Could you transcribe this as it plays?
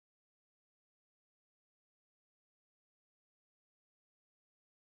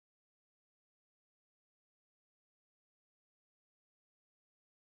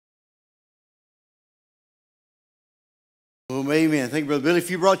Well, amen. Thank you, Brother Billy.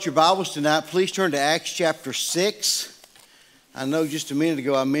 If you brought your Bibles tonight, please turn to Acts chapter 6. I know just a minute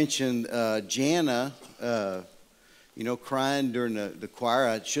ago I mentioned Jana, crying during the choir.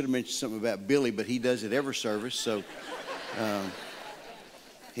 I should have mentioned something about Billy, but he does it every service. So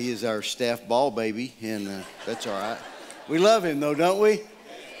he is our staff ball baby, and that's all right. We love him, though, don't we?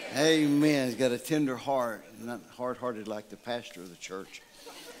 Amen. He's got a tender heart, not hard-hearted like the pastor of the church.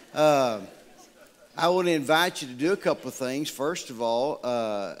 I want to invite you to do a couple of things. First of all,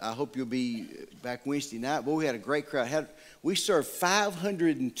 I hope you'll be back Wednesday night. Boy, we had a great crowd. We served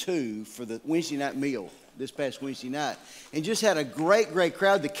 502 for the Wednesday night meal this past Wednesday night. And just had a great, great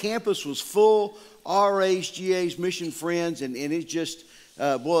crowd. The campus was full, RAs, GAs, mission friends, and it's just,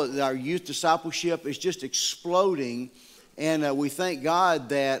 our youth discipleship is just exploding. And we thank God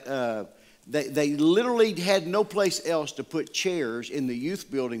that they literally had no place else to put chairs in the youth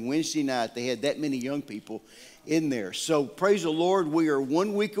building Wednesday night. They had that many young people in there. So praise the Lord, we are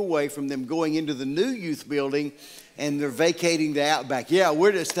 1 week away from them going into the new youth building, and they're vacating the Outback. Yeah,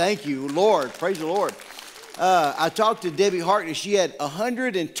 we're just, thank you, Lord. Praise the Lord. I talked to Debbie Hartnett. She had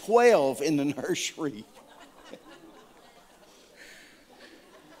 112 in the nursery.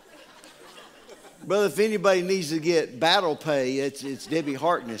 Brother, if anybody needs to get battle pay, it's Debbie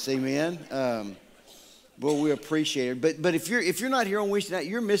Hartness, amen. Well, we appreciate it. But if you're not here on Wednesday night,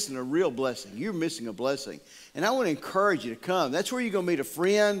 you're missing a real blessing. You're missing a blessing. And I want to encourage you to come. That's where you're going to meet a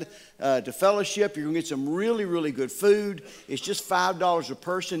friend, to fellowship. You're going to get some really, really good food. It's just $5 a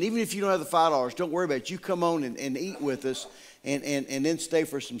person. Even if you don't have the $5, don't worry about it. You come on and eat with us and then stay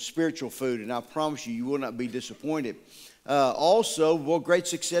for some spiritual food. And I promise you, you will not be disappointed. Also, great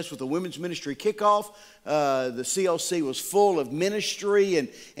success with the women's ministry kickoff. The CLC was full of ministry,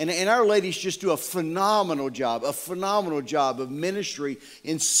 and our ladies just do a phenomenal job of ministry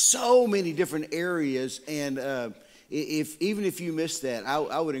in so many different areas. And even if you missed that,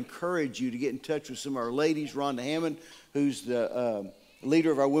 I would encourage you to get in touch with some of our ladies. Rhonda Hammond, who's the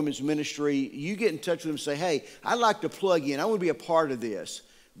leader of our women's ministry, you get in touch with them and say, hey, I'd like to plug in. I want to be a part of this.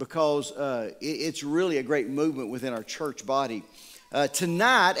 Because it's really a great movement within our church body.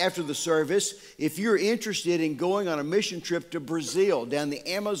 Tonight, after the service, if you're interested in going on a mission trip to Brazil, down the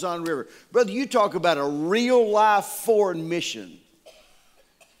Amazon River, brother, you talk about a real-life foreign mission.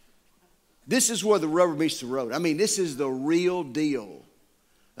 This is where the rubber meets the road. I mean, this is the real deal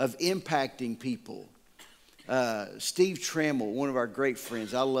of impacting people. Steve Trammell, one of our great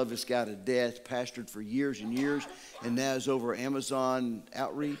friends, I love this guy to death, pastored for years and years, and now is over Amazon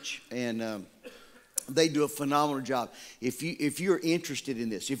Outreach, and they do a phenomenal job. If you're interested in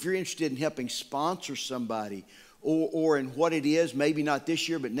this, if you're interested in helping sponsor somebody or in what it is, maybe not this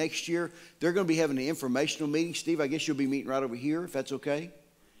year, but next year, they're going to be having an informational meeting. Steve, I guess you'll be meeting right over here, if that's okay?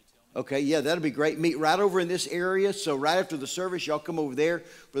 Okay, yeah, that'll be great. Meet right over in this area. So right after the service, y'all come over there.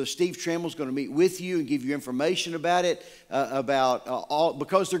 Brother Steve Trammell's going to meet with you and give you information about it,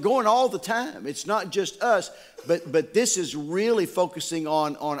 because they're going all the time. It's not just us, but this is really focusing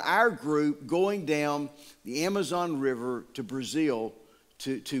on our group going down the Amazon River to Brazil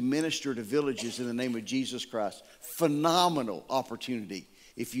to minister to villages in the name of Jesus Christ. Phenomenal opportunity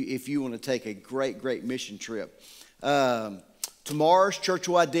if you want to take a great mission trip. Tomorrow's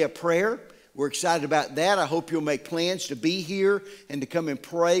church-wide day of prayer. We're excited about that. I hope you'll make plans to be here and to come and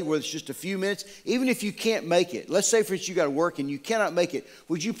pray, whether it's just a few minutes. Even if you can't make it. Let's say, for instance, you got to work and you cannot make it.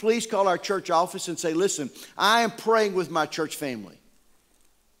 Would you please call our church office and say, listen, I am praying with my church family.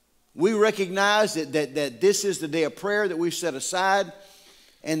 We recognize that this is the day of prayer that we've set aside,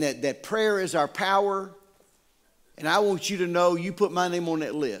 and that prayer is our power. And I want you to know you put my name on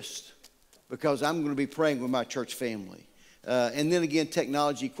that list, because I'm going to be praying with my church family. And then again,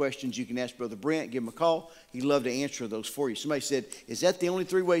 technology questions, you can ask Brother Brent, give him a call. He'd love to answer those for you. Somebody said, is that the only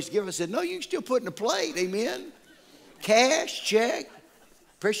 3 ways to give? I said, no, you can still put in a plate, amen. Cash, check,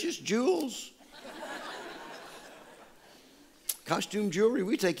 precious jewels, costume jewelry,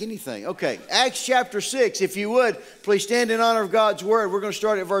 we take anything. Okay, Acts chapter 6, if you would, please stand in honor of God's word. We're going to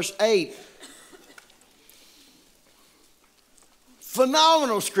start at verse 8.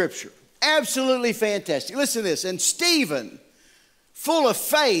 Phenomenal scripture. Absolutely fantastic. Listen to this. And Stephen, full of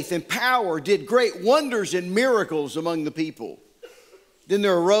faith and power, did great wonders and miracles among the people. Then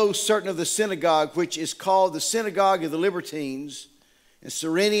there arose certain of the synagogue, which is called the Synagogue of the Libertines, and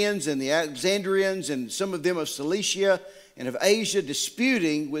Cyrenians and the Alexandrians, and some of them of Cilicia and of Asia,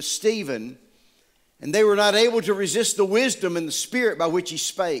 disputing with Stephen. And they were not able to resist the wisdom and the spirit by which he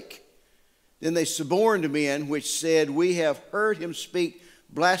spake. Then they suborned men, which said, we have heard him speak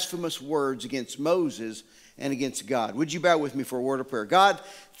blasphemous words against Moses and against God. Would you bow with me for a word of prayer? God,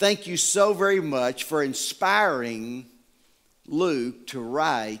 thank you so very much for inspiring Luke to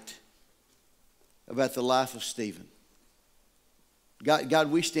write about the life of Stephen.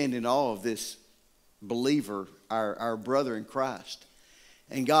 God, we stand in awe of this believer, our brother in Christ.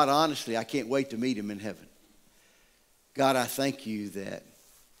 And God, honestly, I can't wait to meet him in heaven. God, I thank you that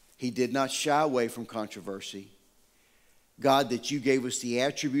he did not shy away from controversy. God, that you gave us the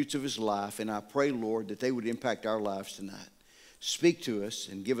attributes of his life, and I pray, Lord, that they would impact our lives tonight. Speak to us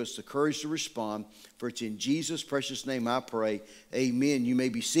and give us the courage to respond, for it's in Jesus' precious name I pray. Amen. You may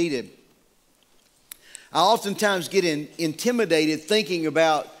be seated. I oftentimes get intimidated thinking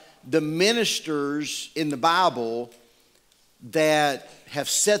about the ministers in the Bible that have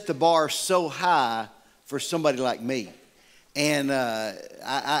set the bar so high for somebody like me. And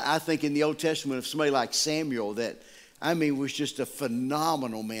I think in the Old Testament of somebody like Samuel that, was just a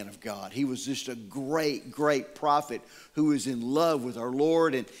phenomenal man of God. He was just a great, great prophet who was in love with our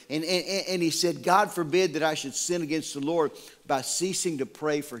Lord. And he said, God forbid that I should sin against the Lord by ceasing to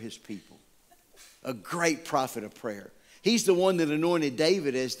pray for his people. A great prophet of prayer. He's the one that anointed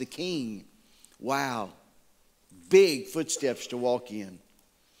David as the king. Wow. Big footsteps to walk in.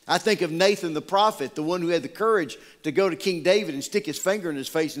 I think of Nathan the prophet, the one who had the courage to go to King David and stick his finger in his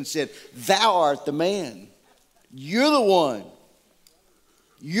face and said, thou art the man. You're the one.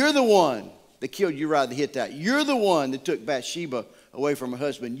 You're the one that killed Uriah the Hittite. You're the one that took Bathsheba away from her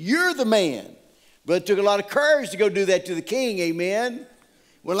husband. You're the man. But it took a lot of courage to go do that to the king, amen?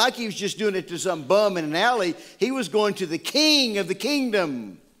 Well, like he was just doing it to some bum in an alley, he was going to the king of the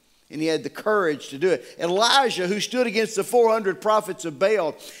kingdom. And he had the courage to do it. Elijah, who stood against the 400 prophets of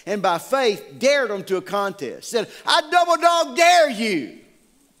Baal, and by faith dared them to a contest. Said, I double dog dare you.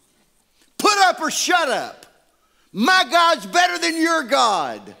 Put up or shut up. My God's better than your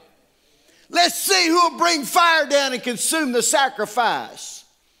God. Let's see who will bring fire down and consume the sacrifice.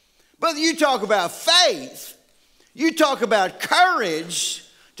 Brother, you talk about faith. You talk about courage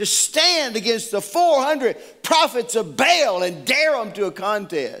to stand against the 400 prophets of Baal and dare them to a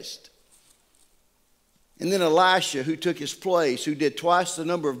contest. And then Elisha, who took his place, who did twice the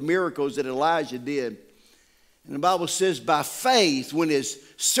number of miracles that Elijah did. And the Bible says by faith, when his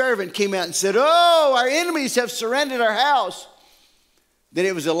servant came out and said, oh, our enemies have surrounded our house, then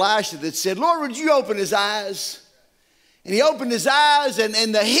it was Elisha that said, Lord, would you open his eyes? And he opened his eyes,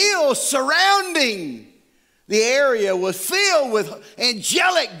 and the hills surrounding the area was filled with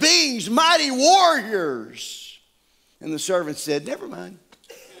angelic beings, mighty warriors. And the servant said, never mind.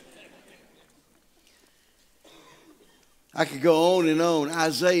 I could go on and on.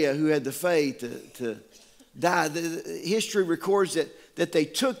 Isaiah, who had the faith to die. History records that they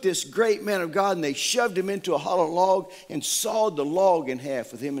took this great man of God and they shoved him into a hollow log and sawed the log in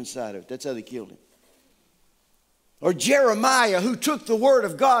half with him inside of it. That's how they killed him. Or Jeremiah, who took the word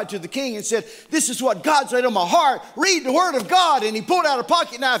of God to the king and said, this is what God's laid on my heart. Read the word of God. And he pulled out a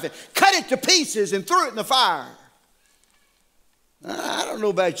pocket knife and cut it to pieces and threw it in the fire. I don't know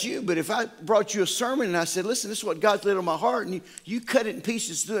about you, but if I brought you a sermon and I said, listen, this is what God's laid on my heart, and you cut it in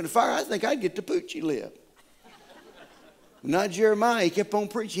pieces and threw it in the fire, I think I'd get the poochie lip. Not Jeremiah. He kept on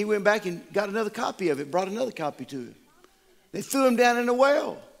preaching. He went back and got another copy of it, brought another copy to him. They threw him down in a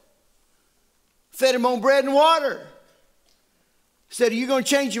well. Fed him on bread and water. Said, are you going to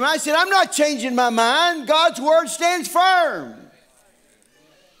change your mind? I said, I'm not changing my mind. God's word stands firm.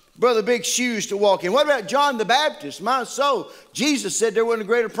 Brother, big shoes to walk in. What about John the Baptist? My soul. Jesus said there wasn't a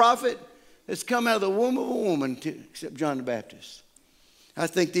greater prophet that's come out of the womb of a woman except John the Baptist. I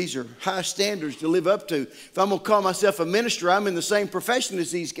think these are high standards to live up to. If I'm going to call myself a minister, I'm in the same profession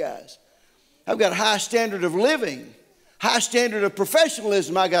as these guys. I've got a high standard of living. High standard of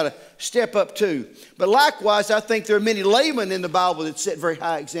professionalism I got to step up to. But likewise, I think there are many laymen in the Bible that set very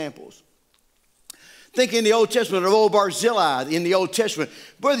high examples. Think in the Old Testament of old Barzillai in the Old Testament.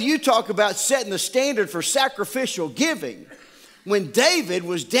 Brother, you talk about setting the standard for sacrificial giving. When David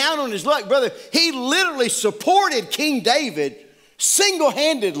was down on his luck, brother, he literally supported King David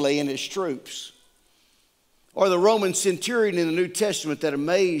single-handedly and his troops. Or the Roman centurion in the New Testament that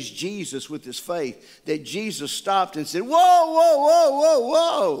amazed Jesus with his faith, that Jesus stopped and said, whoa, whoa, whoa,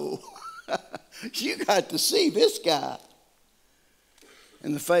 whoa, whoa. You got to see this guy.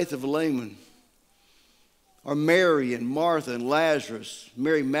 And the faith of a layman. Or Mary and Martha and Lazarus,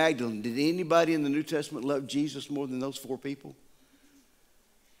 Mary Magdalene. Did anybody in the New Testament love Jesus more than those four people?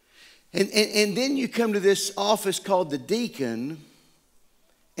 And then you come to this office called the deacon,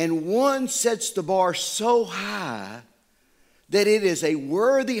 and one sets the bar so high that it is a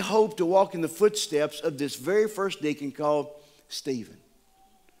worthy hope to walk in the footsteps of this very first deacon called Stephen.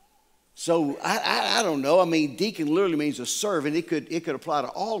 So I don't know. I mean, deacon literally means a servant. It could apply to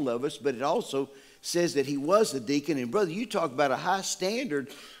all of us, but it also says that he was a deacon. And brother, you talk about a high standard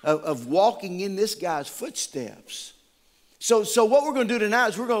of walking in this guy's footsteps. So what we're going to do tonight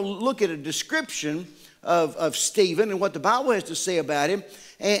is we're going to look at a description of Stephen and what the Bible has to say about him.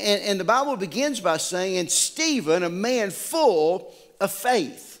 And the Bible begins by saying, and Stephen, a man full of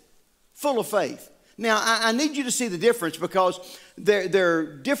faith. Full of faith. Now, I need you to see the difference because there are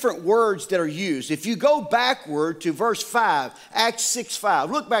different words that are used. If you go backward to verse 5, Acts 6:5,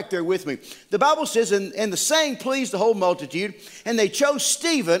 look back there with me. The Bible says, and the saying pleased the whole multitude, and they chose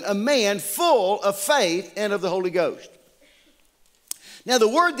Stephen, a man full of faith and of the Holy Ghost. Now, the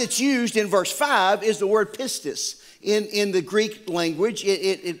word that's used in verse 5 is the word pistis. In the Greek language,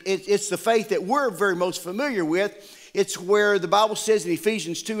 it's the faith that we're very most familiar with. It's where the Bible says in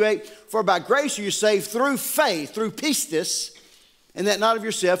Ephesians 2:8, for by grace are you saved through faith, through pistis, and that not of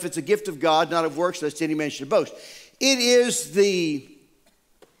yourself, it's a gift of God, not of works, lest any man should boast. It is the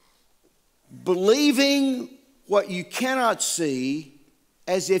believing what you cannot see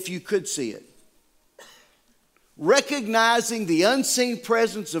as if you could see it. Recognizing the unseen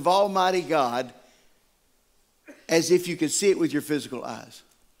presence of Almighty God as if you could see it with your physical eyes.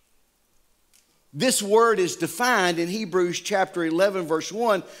 This word is defined in Hebrews chapter 11, verse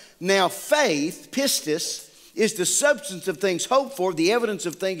 1. Now faith, pistis, is the substance of things hoped for, the evidence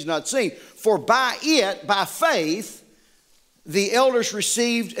of things not seen. For by it, by faith, the elders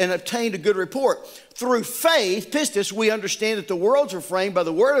received and obtained a good report. Through faith, pistis, we understand that the worlds were framed by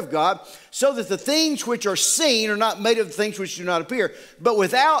the word of God, so that the things which are seen are not made of the things which do not appear. But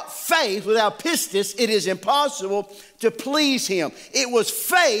without faith, without pistis, it is impossible to please him. It was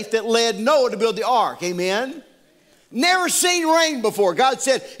faith that led Noah to build the ark. Amen? Never seen rain before. God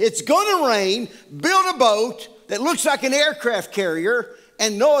said, it's going to rain. Build a boat that looks like an aircraft carrier.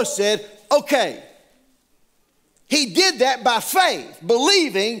 And Noah said, okay. He did that by faith,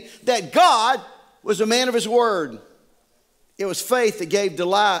 believing that God was a man of his word. It was faith that gave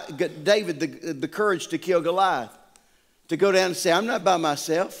David the courage to kill Goliath. To go down and say, I'm not by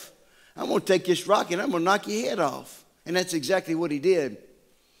myself. I'm going to take this rock and I'm going to knock your head off. And that's exactly what he did.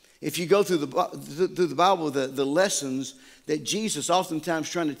 If you go through the Bible, the lessons that Jesus oftentimes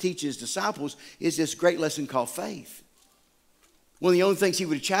trying to teach his disciples is this great lesson called faith. One of the only things he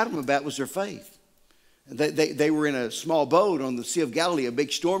would chat them about was their faith. They were in a small boat on the Sea of Galilee. A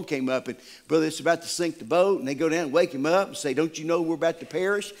big storm came up, and brother, it's about to sink the boat. And they go down and wake him up and say, don't you know we're about to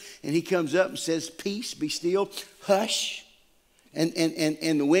perish? And he comes up and says, peace, be still, hush. And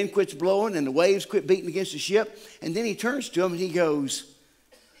the wind quits blowing and the waves quit beating against the ship. And then he turns to him and he goes,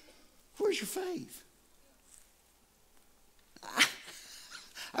 where's your faith?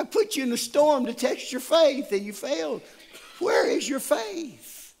 I put you in the storm to test your faith and you failed. Where is your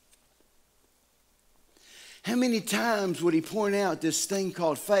faith? How many times would he point out this thing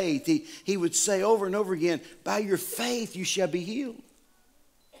called faith? He would say over and over again, by your faith you shall be healed.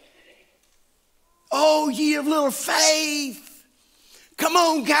 Oh, ye of little faith. Come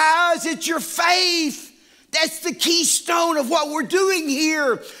on, guys, it's your faith. That's the keystone of what we're doing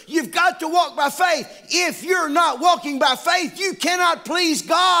here. You've got to walk by faith. If you're not walking by faith, you cannot please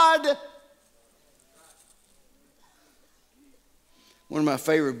God. One of my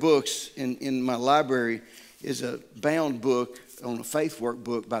favorite books in my library is a bound book on a faith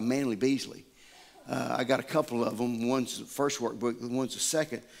workbook by Manly Beasley. I got a couple of them. One's the first workbook, one's the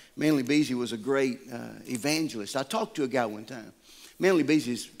second. Manly Beasley was a great evangelist. I talked to a guy one time. Manly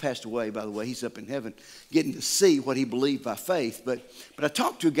Beasley's passed away, by the way. He's up in heaven getting to see what he believed by faith. But I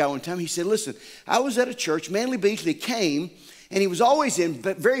talked to a guy one time. He said, listen, I was at a church. Manly Beasley came, and he was always in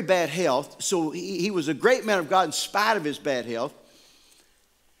very bad health. So he was a great man of God in spite of his bad health.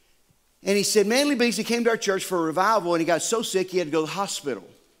 And he said, Manly Beasley came to our church for a revival, and he got so sick he had to go to the hospital.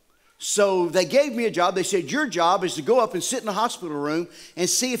 So they gave me a job. They said, your job is to go up and sit in the hospital room and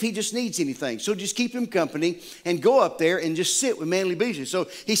see if he just needs anything. So just keep him company and go up there and just sit with Manly Beasley. So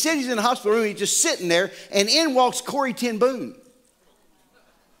he said he's in the hospital room. He's just sitting there, and in walks Corrie ten Boom.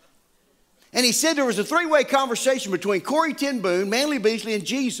 And he said there was a three-way conversation between Corrie ten Boom, Manly Beasley, and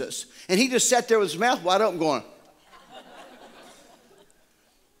Jesus. And he just sat there with his mouth wide open going,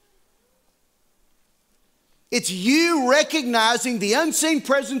 it's you recognizing the unseen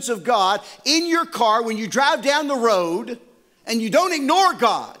presence of God in your car when you drive down the road, and you don't ignore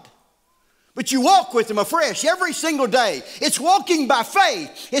God, but you walk with him afresh every single day. It's walking by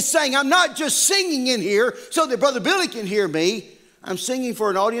faith. It's saying, I'm not just singing in here so that Brother Billy can hear me. I'm singing for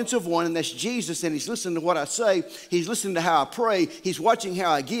an audience of one, and that's Jesus, and he's listening to what I say. He's listening to how I pray. He's watching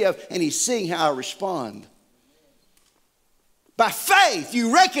how I give, and he's seeing how I respond. By faith,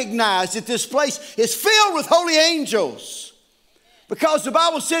 you recognize that this place is filled with holy angels. Because the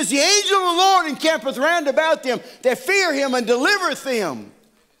Bible says the angel of the Lord encampeth round about them that fear him and delivereth them.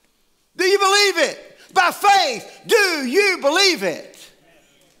 Do you believe it? By faith, do you believe it?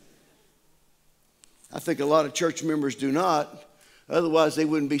 I think a lot of church members do not. Otherwise, they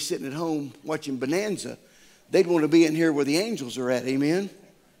wouldn't be sitting at home watching Bonanza. They'd want to be in here where the angels are at. Amen?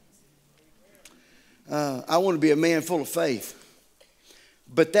 I want to be a man full of faith.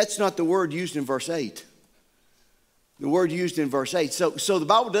 But that's not the word used in verse 8. The word used in verse 8. So the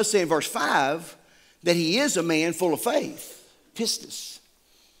Bible does say in verse 5 that he is a man full of faith. Pistis.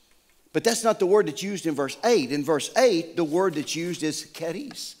 But that's not the word that's used in verse 8. In verse 8, the word that's used is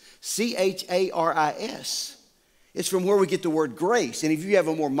charis. C-H-A-R-I-S. It's from where we get the word grace. And if you have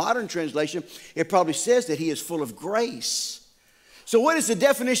a more modern translation, it probably says that he is full of grace. So what is the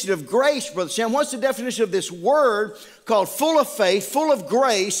definition of grace, Brother Sam? What's the definition of this word called full of faith, full of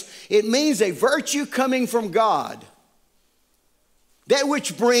grace? It means a virtue coming from God. That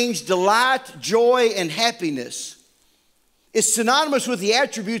which brings delight, joy, and happiness. It's synonymous with the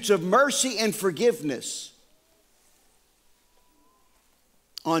attributes of mercy and forgiveness.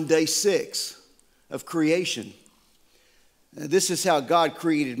 On day 6 of creation, this is how God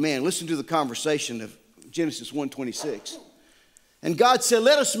created man. Listen to the conversation of Genesis 1:26. And God said,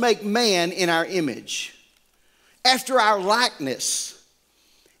 let us make man in our image, after our likeness,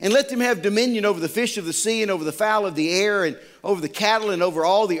 and let them have dominion over the fish of the sea and over the fowl of the air and over the cattle and over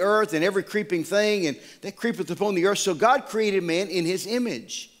all the earth and every creeping thing and that creepeth upon the earth. So God created man in his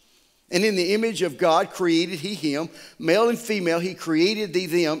image. And in the image of God created he him, male and female, he created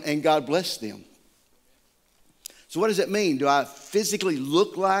them, and God blessed them. So what does that mean? Do I physically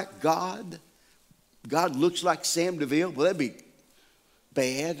look like God? God looks like Sam DeVille? Well, that'd be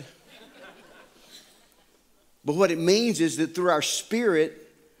bad. But what it means is that through our spirit,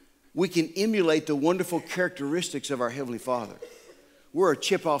 we can emulate the wonderful characteristics of our Heavenly Father. We're a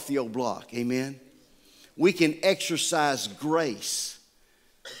chip off the old block, amen? We can exercise grace.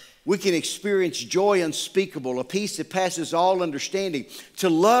 We can experience joy unspeakable, a peace that passes all understanding, to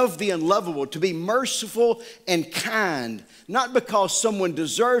love the unlovable, to be merciful and kind, not because someone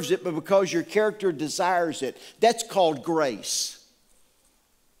deserves it, but because your character desires it. That's called grace.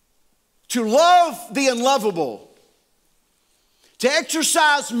 To love the unlovable. To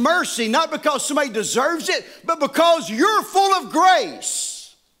exercise mercy, not because somebody deserves it, but because you're full of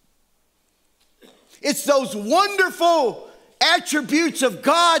grace. It's those wonderful attributes of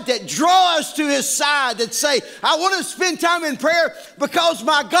God that draw us to his side, that say, I want to spend time in prayer because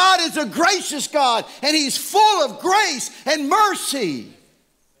my God is a gracious God and he's full of grace and mercy.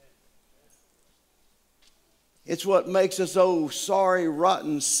 It's what makes us, sorry,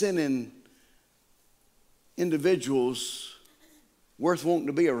 rotten, sinning individuals worth wanting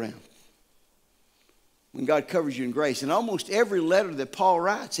to be around. When God covers you in grace. And almost every letter that Paul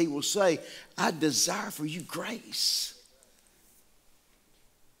writes, he will say, I desire for you grace.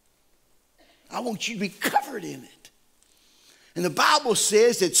 I want you to be covered in it. And the Bible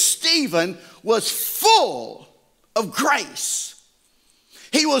says that Stephen was full of grace.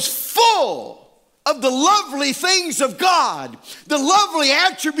 He was full of the lovely things of God, the lovely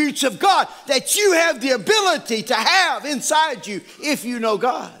attributes of God that you have the ability to have inside you if you know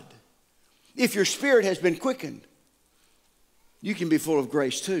God. If your spirit has been quickened, you can be full of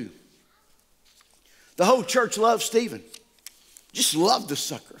grace too. The whole church loved Stephen. Just loved the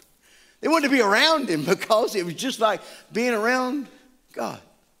sucker. They wanted to be around him because it was just like being around God.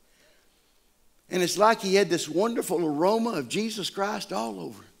 And it's like he had this wonderful aroma of Jesus Christ all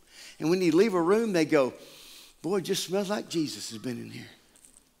over him. And when you leave a room, they go, boy, it just smells like Jesus has been in here.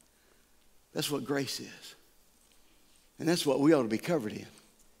 That's what grace is. And that's what we ought to be covered in.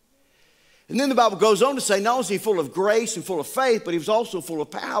 And then the Bible goes on to say, not only is he full of grace and full of faith, but he was also full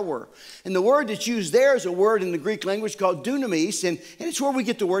of power. And the word that's used there is a word in the Greek language called dunamis, and it's where we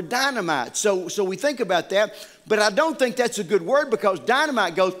get the word dynamite. So we think about that, but I don't think that's a good word because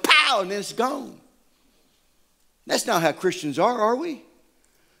dynamite goes pow and then it's gone. That's not how Christians are we?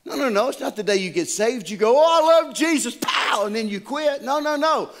 No. It's not the day you get saved. You go, I love Jesus, pow, and then you quit.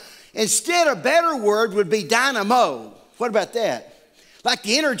 No. Instead, a better word would be dynamo. What about that? Like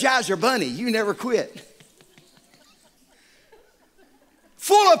the Energizer Bunny, you never quit.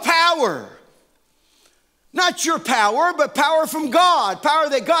 Full of power. Not your power, but power from God. Power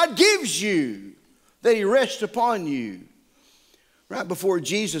that God gives you, that he rests upon you. Right before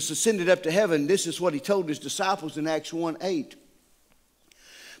Jesus ascended up to heaven, this is what he told his disciples in Acts 1:8.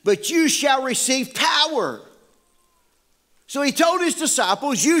 But you shall receive power. So he told his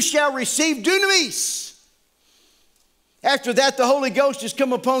disciples, you shall receive dunamis. After that, the Holy Ghost is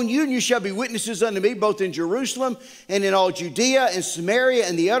come upon you, and you shall be witnesses unto me, both in Jerusalem and in all Judea and Samaria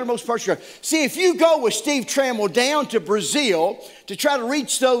and the uttermost parts of the earth. See, if you go with Steve Trammell down to Brazil to try to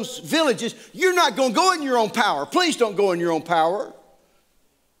reach those villages, you're not going to go in your own power. Please don't go in your own power,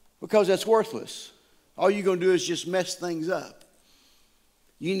 because that's worthless. All you're going to do is just mess things up.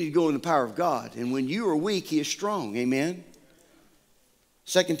 You need to go in the power of God. And when you are weak, He is strong. Amen.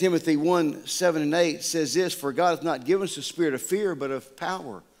 2 Timothy 1, 7 and 8 says this, for God hath not given us a spirit of fear, but of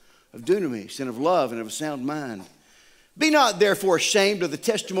power, of dunamis, and of love, and of a sound mind. Be not therefore ashamed of the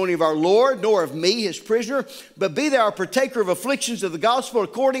testimony of our Lord, nor of me, his prisoner, but be thou a partaker of afflictions of the gospel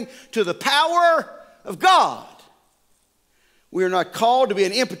according to the power of God. We are not called to be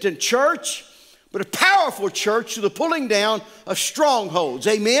an impotent church, but a powerful church to the pulling down of strongholds.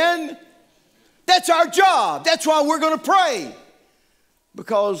 Amen? That's our job. That's why we're going to pray.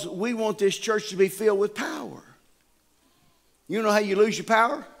 Because we want this church to be filled with power. You know how you lose your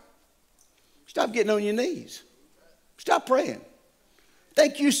power? Stop getting on your knees. Stop praying.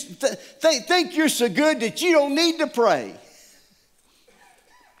 Think you're so good that you don't need to pray.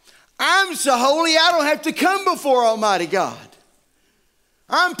 I'm so holy I don't have to come before Almighty God.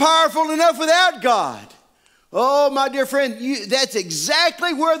 I'm powerful enough without God. Oh, my dear friend, that's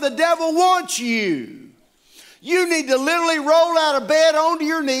exactly where the devil wants you. You need to literally roll out of bed onto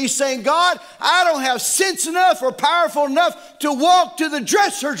your knees saying, God, I don't have sense enough or powerful enough to walk to the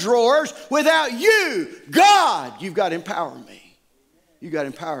dresser drawers without you. God, you've got to empower me. You've got to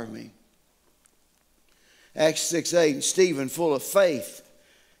empower me. Acts 6:8, Stephen, full of faith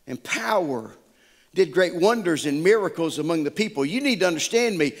and power, did great wonders and miracles among the people. You need to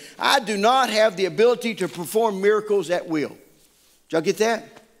understand me. I do not have the ability to perform miracles at will. Did y'all get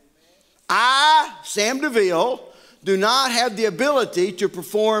that? I, Sam DeVille, do not have the ability to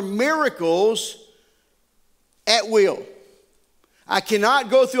perform miracles at will. I cannot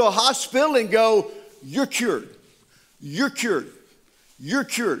go through a hospital and go, you're cured, you're cured, you're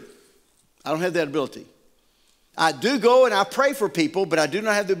cured. I don't have that ability. I do go and I pray for people, but I do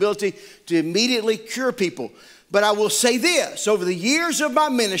not have the ability to immediately cure people. But I will say this, over the years of my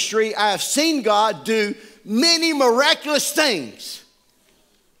ministry, I have seen God do many miraculous things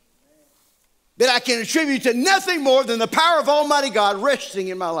that I can attribute to nothing more than the power of Almighty God resting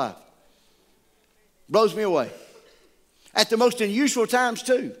in my life. Blows me away. At the most unusual times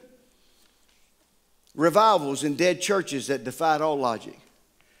too. Revivals in dead churches that defied all logic.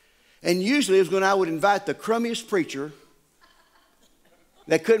 And usually it was when I would invite the crummiest preacher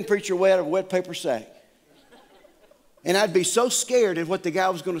that couldn't preach your way out of a wet paper sack. And I'd be so scared at what the guy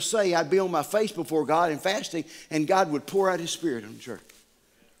was going to say, I'd be on my face before God and fasting, and God would pour out his Spirit on the church.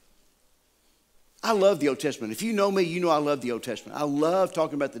 I love the Old Testament. If you know me, you know I love the Old Testament. I love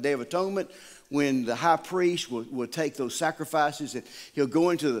talking about the Day of Atonement when the high priest will take those sacrifices and he'll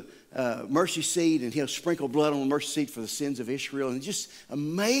go into the mercy seat and he'll sprinkle blood on the mercy seat for the sins of Israel. And it's just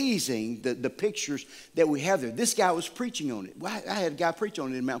amazing the pictures that we have there. This guy was preaching on it. I had a guy preach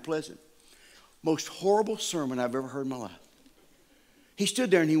on it in Mount Pleasant. Most horrible sermon I've ever heard in my life. He stood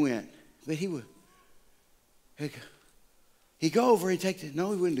there and he went, but he would, he'd go over and take it.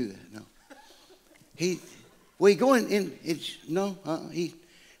 No, he wouldn't do that, no. He'd go in,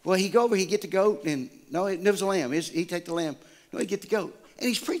 he'd go over, he'd get the goat, and no, it was a lamb. He'd take the lamb. No, he'd get the goat. And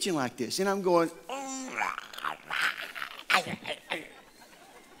he's preaching like this, and I'm going,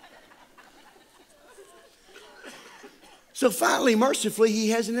 so finally, mercifully, he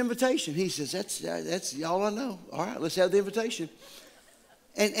has an invitation. He says, that's all I know. All right, let's have the invitation.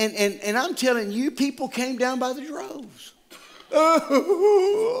 And I'm telling you, people came down by the droves.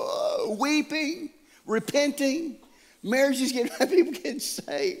 Weeping, repenting, marriages getting people getting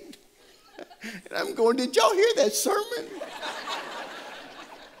saved. And I'm going, did y'all hear that sermon?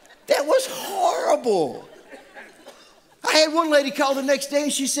 That was horrible. I had one lady call the next day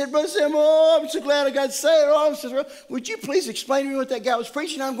and she said, Brother Sam, I'm so glad I got saved. I said, would you please explain to me what that guy was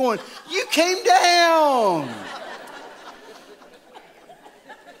preaching? I'm going, you came down.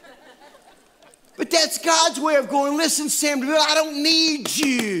 But that's God's way of going, listen, Sam DeVille, I don't need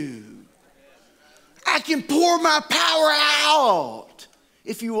you. I can pour my power out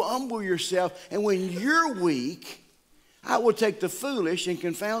if you will humble yourself. And when you're weak, I will take the foolish and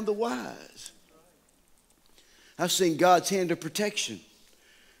confound the wise. I've seen God's hand of protection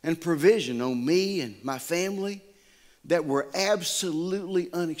and provision on me and my family that were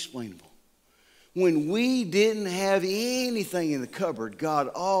absolutely unexplainable. When we didn't have anything in the cupboard, God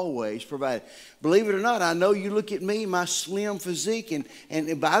always provided. Believe it or not, I know you look at me, my slim physique,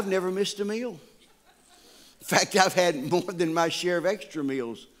 but I've never missed a meal. In fact, I've had more than my share of extra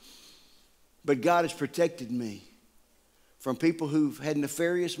meals. But God has protected me. from people who've had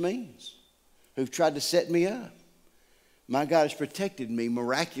nefarious means, who've tried to set me up. My God has protected me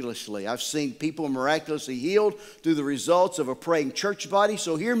miraculously. I've seen people miraculously healed through the results of a praying church body.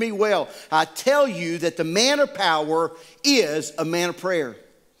 So hear me well. I tell you that the man of power is a man of prayer.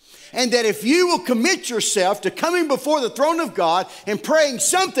 And that if you will commit yourself to coming before the throne of God and praying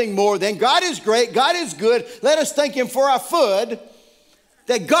something more than God is great, God is good, let us thank Him for our food,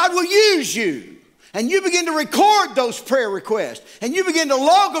 that God will use you. And you begin to record those prayer requests. And you begin to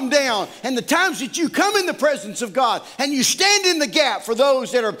log them down. And the times that you come in the presence of God and you stand in the gap for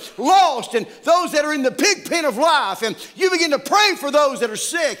those that are lost and those that are in the pig pen of life. And you begin to pray for those that are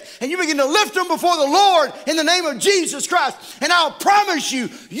sick. And you begin to lift them before the Lord in the name of Jesus Christ. And I'll promise you,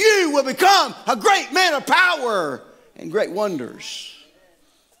 you will become a great man of power and great wonders.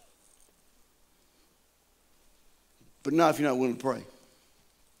 But not if you're not willing to pray.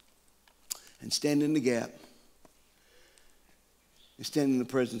 And stand in the gap. And stand in the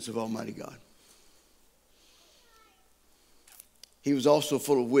presence of Almighty God. He was also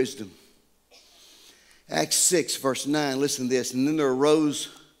full of wisdom. Acts 6, verse 9, listen to this. And then there arose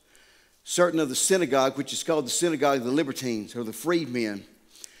certain of the synagogue, which is called the Synagogue of the Libertines, or the Freedmen,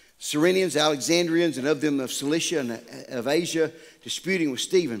 Cyrenians, Alexandrians, and of them of Cilicia and of Asia, disputing with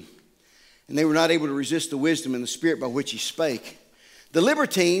Stephen. And they were not able to resist the wisdom and the spirit by which he spake. The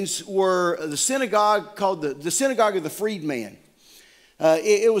Libertines were the synagogue called the Synagogue of the Freedmen.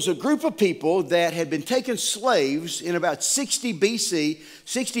 It was a group of people that had been taken slaves in about 60 BC,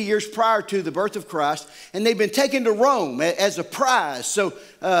 60 years prior to the birth of Christ, and they'd been taken to Rome as a prize. So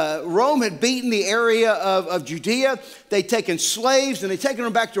Rome had beaten the area of Judea. They'd taken slaves and they'd taken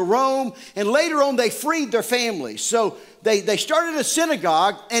them back to Rome, and later on they freed their families. So they started a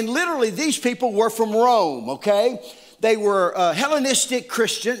synagogue, and literally these people were from Rome, okay? They were Hellenistic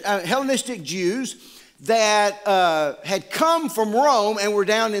Jews that had come from Rome and were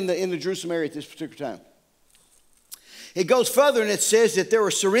down in the Jerusalem area at this particular time. It goes further and it says that there were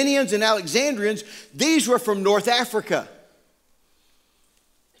Cyrenians and Alexandrians. These were from North Africa.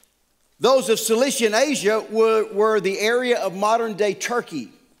 Those of Cilicia and Asia were the area of modern day Turkey.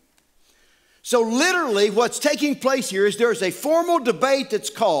 So literally what's taking place here is there's a formal debate that's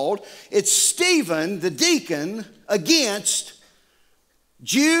called, it's Stephen, the deacon, against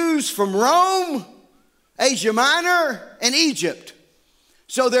Jews from Rome, Asia Minor, and Egypt.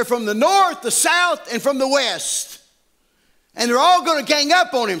 So they're from the north, the south, and from the west. And they're all going to gang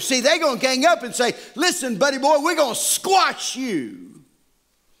up on him. See, they're going to gang up and say, listen, buddy boy, we're going to squash you.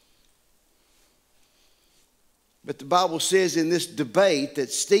 But the Bible says in this debate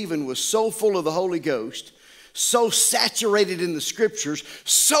that Stephen was so full of the Holy Ghost, so saturated in the scriptures,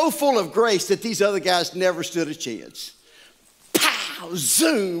 so full of grace that these other guys never stood a chance. Pow!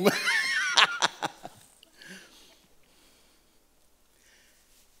 Zoom!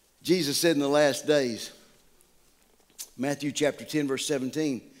 Jesus said in the last days, Matthew chapter 10, verse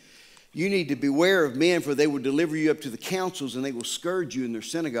 17, you need to beware of men, for they will deliver you up to the councils, and they will scourge you in their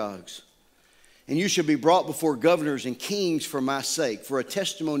synagogues. And you shall be brought before governors and kings for my sake, for a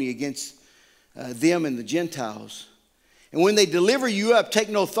testimony against them and the Gentiles. And when they deliver you up, take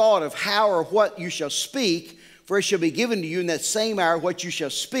no thought of how or what you shall speak, for it shall be given to you in that same hour what you shall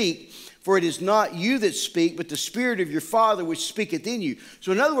speak. For it is not you that speak, but the Spirit of your Father which speaketh in you.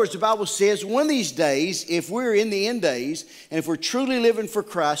 So in other words, the Bible says one of these days, if we're in the end days, and if we're truly living for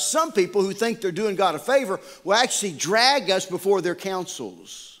Christ, some people who think they're doing God a favor will actually drag us before their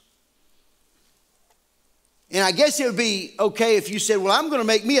councils. And I guess it would be okay if you said, well, I'm going to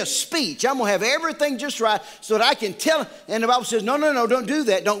make me a speech. I'm going to have everything just right so that I can tell. And the Bible says, no, don't do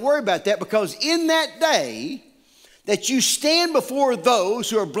that. Don't worry about that, because in that day that you stand before those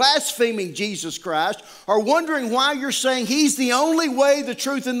who are blaspheming Jesus Christ, or wondering why you're saying he's the only way, the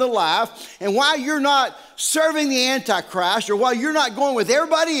truth, and the life, and why you're not serving the Antichrist, or why you're not going with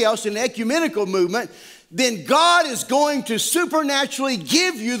everybody else in the ecumenical movement, then God is going to supernaturally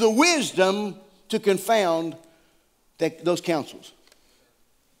give you the wisdom to confound those councils.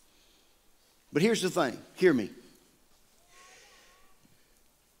 But here's the thing. Hear me.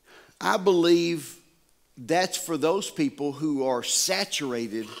 I believe that's for those people who are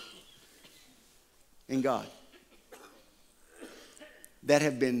saturated in God, that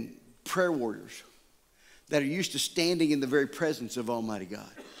have been prayer warriors, that are used to standing in the very presence of Almighty God.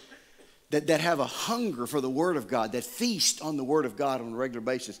 that have a hunger for the Word of God, that feast on the Word of God on a regular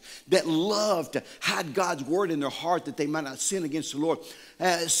basis, that love to hide God's Word in their heart that they might not sin against the Lord.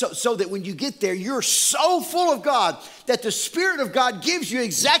 So that when you get there, you're so full of God that the Spirit of God gives you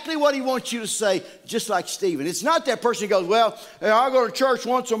exactly what He wants you to say, just like Stephen. It's not that person who goes, well, I go to church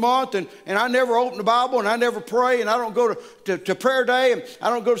once a month and I never open the Bible and I never pray and I don't go to prayer day and I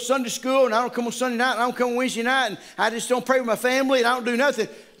don't go to Sunday school and I don't come on Sunday night and I don't come on Wednesday night and I just don't pray with my family and I don't do nothing.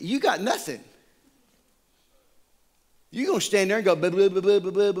 You got nothing. You're going to stand there and go, blah, blah, blah, blah,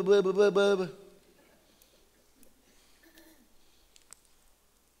 blah, blah, blah, blah, blah.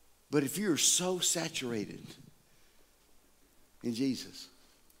 But if you're so saturated in Jesus,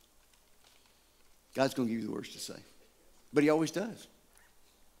 God's going to give you the words to say. But He always does.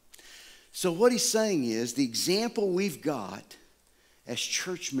 So what He's saying is the example we've got as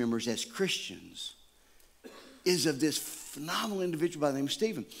church members, as Christians, is of this phenomenal individual by the name of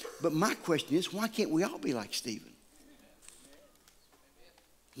Stephen. But my question is, why can't we all be like Stephen?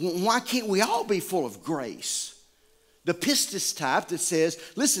 Why can't we all be full of grace? The pistis type that says,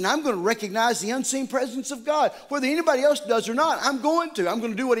 listen, I'm going to recognize the unseen presence of God. Whether anybody else does or not, I'm going to. I'm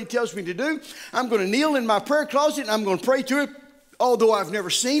going to do what He tells me to do. I'm going to kneel in my prayer closet and I'm going to pray to Him. Although I've never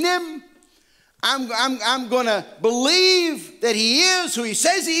seen Him, I'm going to believe that He is who He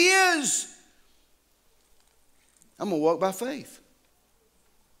says He is. I'm going to walk by faith.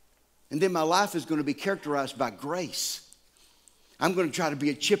 And then my life is going to be characterized by grace. I'm going to try to be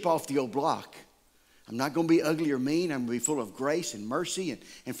a chip off the old block. I'm not going to be ugly or mean. I'm going to be full of grace and mercy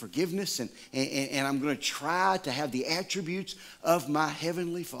and forgiveness. And I'm going to try to have the attributes of my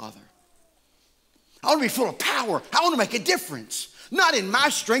Heavenly Father. I want to be full of power. I want to make a difference. Not in my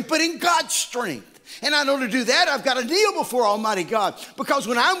strength, but in God's strength. And I know to do that, I've got to kneel before Almighty God. Because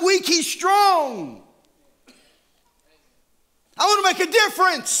when I'm weak, He's strong. I want to make a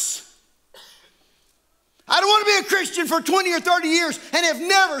difference. I don't want to be a Christian for 20 or 30 years and have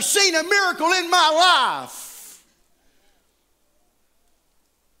never seen a miracle in my life.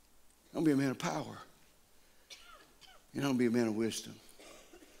 I want to be a man of power. And I want to be a man of wisdom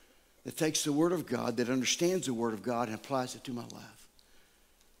that takes the Word of God, that understands the Word of God and applies it to my life.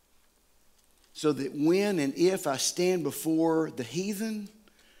 So that when and if I stand before the heathen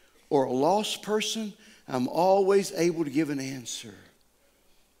or a lost person, I'm always able to give an answer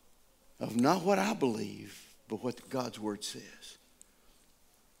of not what I believe, but what God's Word says.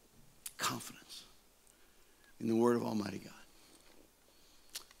 Confidence in the Word of Almighty God.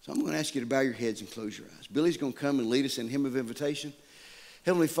 So I'm going to ask you to bow your heads and close your eyes. Billy's going to come and lead us in a hymn of invitation.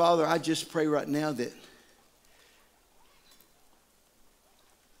 Heavenly Father, I just pray right now that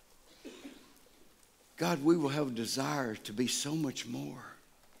God, we will have a desire to be so much more.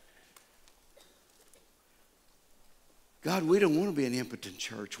 God, we don't want to be an impotent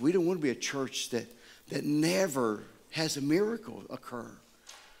church. We don't want to be a church that never has a miracle occur.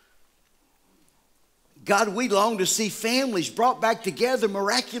 God, we long to see families brought back together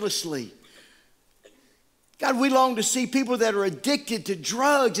miraculously. God, we long to see people that are addicted to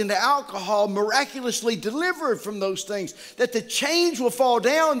drugs and to alcohol miraculously delivered from those things. That the chains will fall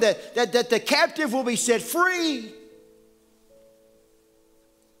down, that the captive will be set free.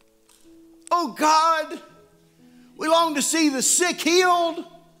 Oh God, we long to see the sick healed.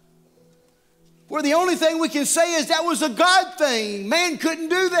 Where the only thing we can say is that was a God thing. Man couldn't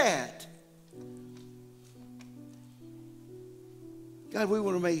do that. God, we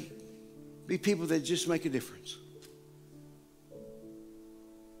want to be people that just make a difference.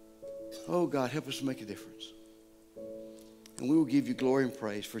 Oh God, help us to make a difference. And we will give you glory and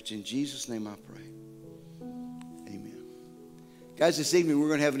praise, for it's in Jesus' name I pray. Amen. Guys, this evening we're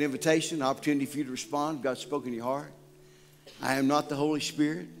going to have an invitation, an opportunity for you to respond. God's spoken to your heart. I am not the Holy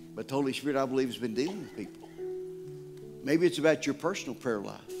Spirit, but the Holy Spirit, I believe, has been dealing with people. Maybe it's about your personal prayer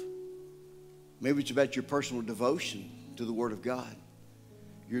life. Maybe it's about your personal devotion to the Word of God.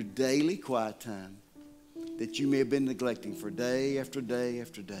 Your daily quiet time that you may have been neglecting for day after day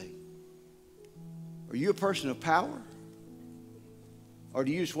after day. Are you a person of power? Or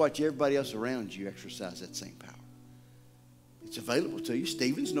do you just watch everybody else around you exercise that same power? It's available to you.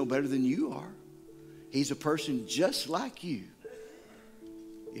 Stephen's no better than you are. He's a person just like you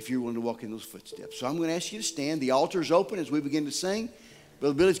if you're willing to walk in those footsteps. So I'm going to ask you to stand. The altar is open as we begin to sing.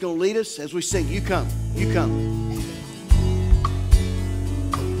 Brother Billy's going to lead us as we sing. You come. You come.